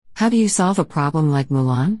How do you solve a problem like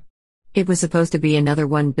Mulan? It was supposed to be another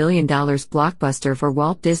 $1 billion blockbuster for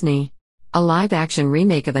Walt Disney. A live-action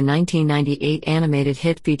remake of a 1998 animated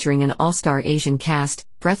hit featuring an all-star Asian cast,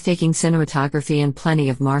 breathtaking cinematography and plenty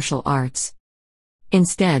of martial arts.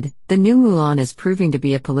 Instead, the new Mulan is proving to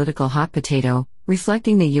be a political hot potato,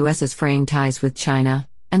 reflecting the US's fraying ties with China,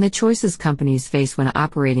 and the choices companies face when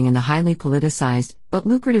operating in the highly politicized, but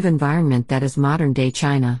lucrative environment that is modern-day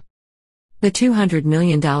China. The $200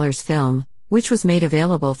 million film, which was made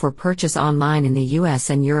available for purchase online in the US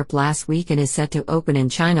and Europe last week and is set to open in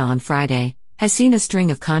China on Friday, has seen a string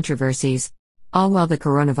of controversies, all while the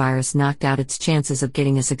coronavirus knocked out its chances of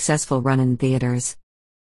getting a successful run in theaters.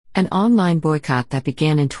 An online boycott that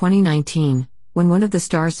began in 2019, when one of the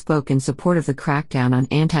stars spoke in support of the crackdown on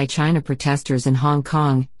anti-China protesters in Hong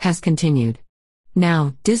Kong, has continued.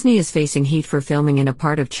 Now, Disney is facing heat for filming in a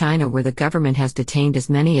part of China where the government has detained as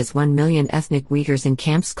many as 1 million ethnic Uyghurs in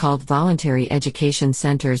camps called voluntary education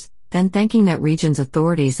centers, then thanking that region's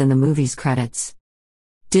authorities in the movie's credits.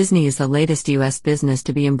 Disney is the latest U.S. business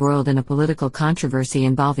to be embroiled in a political controversy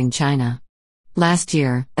involving China. Last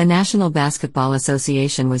year, the National Basketball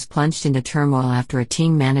Association was plunged into turmoil after a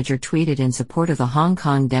team manager tweeted in support of the Hong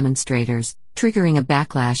Kong demonstrators, triggering a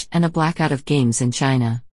backlash and a blackout of games in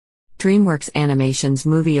China. DreamWorks Animation's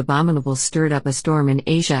movie Abominable stirred up a storm in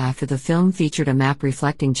Asia after the film featured a map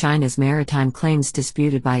reflecting China's maritime claims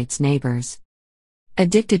disputed by its neighbors.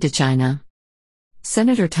 Addicted to China.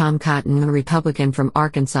 Senator Tom Cotton, a Republican from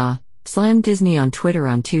Arkansas, slammed Disney on Twitter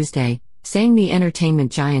on Tuesday, saying the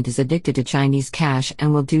entertainment giant is addicted to Chinese cash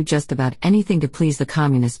and will do just about anything to please the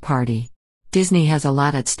Communist Party. Disney has a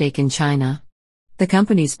lot at stake in China. The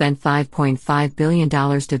company spent $5.5 billion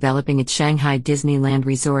developing its Shanghai Disneyland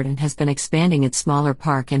Resort and has been expanding its smaller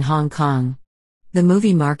park in Hong Kong. The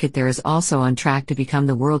movie market there is also on track to become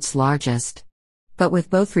the world's largest. But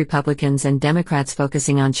with both Republicans and Democrats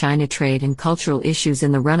focusing on China trade and cultural issues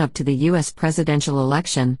in the run-up to the U.S. presidential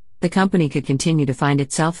election, the company could continue to find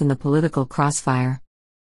itself in the political crossfire.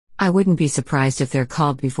 "I wouldn't be surprised if they're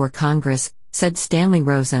called before Congress," said Stanley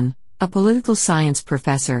Rosen, a political science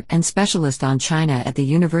professor and specialist on China at the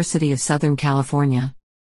University of Southern California.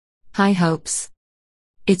 High hopes.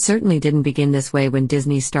 It certainly didn't begin this way when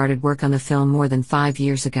Disney started work on the film more than 5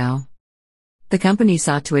 years ago. The company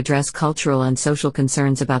sought to address cultural and social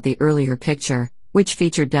concerns about the earlier picture, which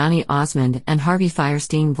featured Donny Osmond and Harvey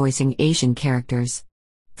Fierstein voicing Asian characters.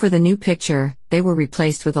 For the new picture, they were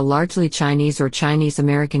replaced with a largely Chinese or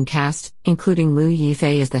Chinese-American cast, including Liu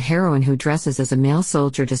Yifei as the heroine who dresses as a male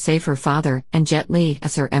soldier to save her father, and Jet Li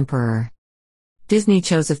as her emperor. Disney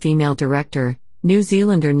chose a female director, New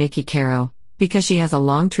Zealander Nikki Caro, because she has a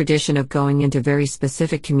long tradition of going into very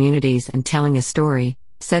specific communities and telling a story,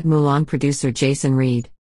 said Mulan producer Jason Reed.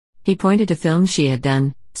 He pointed to films she had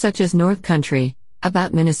done, such as North Country,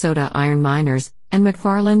 about Minnesota iron miners, and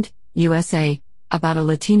McFarland, USA, about a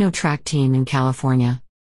Latino track team in California.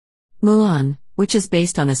 Mulan, which is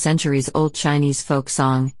based on a centuries-old Chinese folk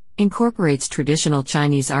song, incorporates traditional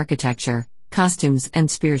Chinese architecture, costumes,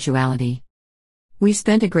 and spirituality. "We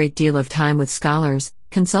spent a great deal of time with scholars,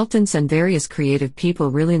 consultants and various creative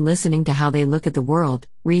people really listening to how they look at the world,"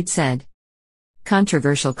 Reed said.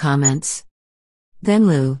 Controversial comments. Then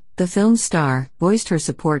Liu, the film's star, voiced her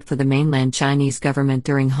support for the mainland Chinese government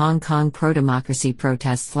during Hong Kong pro-democracy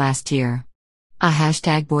protests last year. A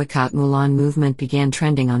 #boycott Mulan movement began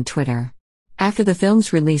trending on Twitter. After the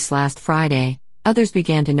film's release last Friday, others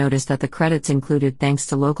began to notice that the credits included thanks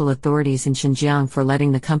to local authorities in Xinjiang for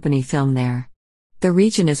letting the company film there. The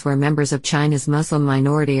region is where members of China's Muslim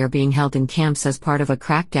minority are being held in camps as part of a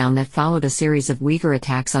crackdown that followed a series of Uyghur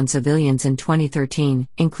attacks on civilians in 2013,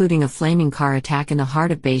 including a flaming car attack in the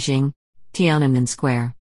heart of Beijing, Tiananmen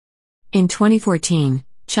Square. In 2014,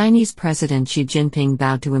 Chinese President Xi Jinping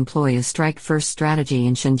vowed to employ a strike-first strategy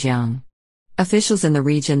in Xinjiang. Officials in the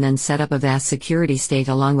region then set up a vast security state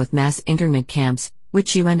along with mass internment camps,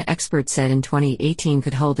 which UN experts said in 2018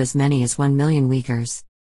 could hold as many as 1 million Uyghurs.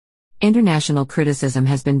 International criticism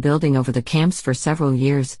has been building over the camps for several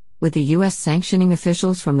years, with the US sanctioning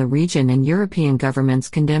officials from the region and European governments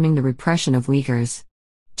condemning the repression of Uyghurs.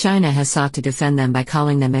 China has sought to defend them by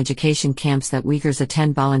calling them education camps that Uyghurs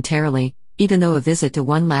attend voluntarily, even though a visit to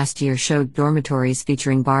one last year showed dormitories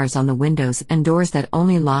featuring bars on the windows and doors that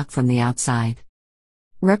only lock from the outside.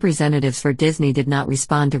 Representatives for Disney did not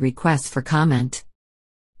respond to requests for comment.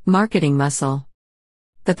 Marketing muscle.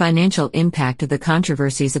 The financial impact of the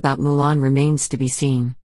controversies about Mulan remains to be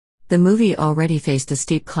seen. The movie already faced a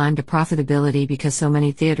steep climb to profitability because so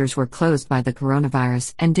many theaters were closed by the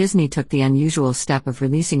coronavirus, and Disney took the unusual step of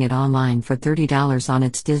releasing it online for $30 on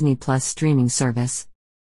its Disney Plus streaming service.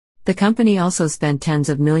 The company also spent tens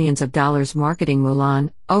of millions of dollars marketing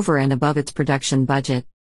Mulan, over and above its production budget.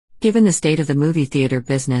 Given the state of the movie theater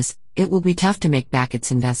business, it will be tough to make back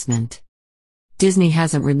its investment. Disney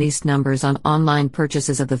hasn't released numbers on online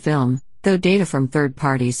purchases of the film, though data from third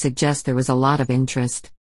parties suggest there was a lot of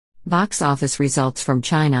interest. Box office results from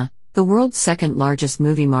China, the world's second largest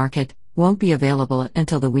movie market, won't be available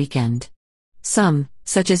until the weekend. Some,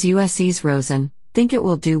 such as USC's Rosen, think it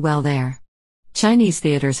will do well there. Chinese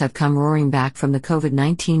theaters have come roaring back from the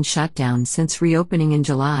COVID-19 shutdown since reopening in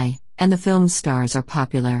July, and the film's stars are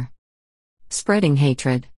popular. Spreading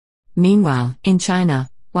hatred. Meanwhile, in China,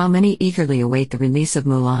 while many eagerly await the release of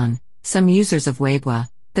Mulan, some users of Weibo,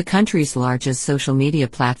 the country's largest social media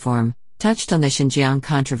platform, touched on the Xinjiang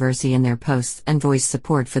controversy in their posts and voiced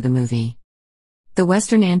support for the movie. The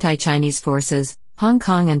Western anti-Chinese forces, Hong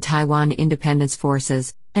Kong and Taiwan independence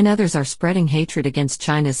forces, and others are spreading hatred against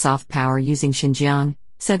China's soft power using Xinjiang,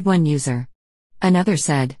 said one user. Another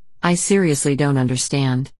said, "I seriously don't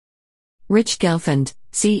understand." Rich Gelfand,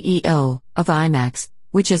 CEO of IMAX,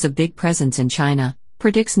 which has a big presence in China,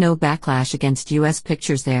 predicts no backlash against U.S.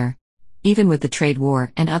 pictures there, even with the trade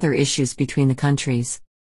war and other issues between the countries.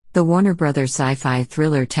 The Warner Brothers sci-fi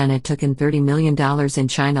thriller Tenet took in $30 million in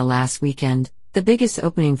China last weekend, the biggest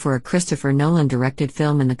opening for a Christopher Nolan-directed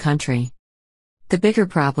film in the country. The bigger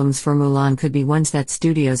problems for Mulan could be ones that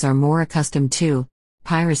studios are more accustomed to: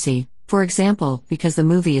 piracy, for example, because the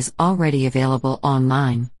movie is already available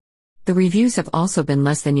online. The reviews have also been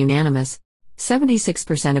less than unanimous.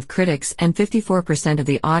 76% of critics and 54% of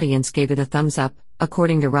the audience gave it a thumbs up,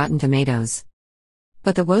 according to Rotten Tomatoes.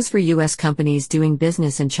 But the woes for U.S. companies doing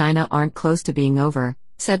business in China aren't close to being over,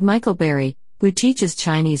 said Michael Berry, who teaches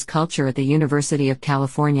Chinese culture at the University of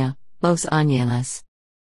California, Los Angeles.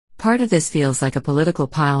 Part of this feels like a political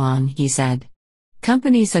pile-on, he said.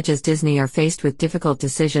 Companies such as Disney are faced with difficult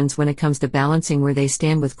decisions when it comes to balancing where they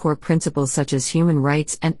stand with core principles such as human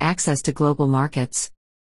rights and access to global markets.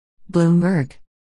 Bloomberg.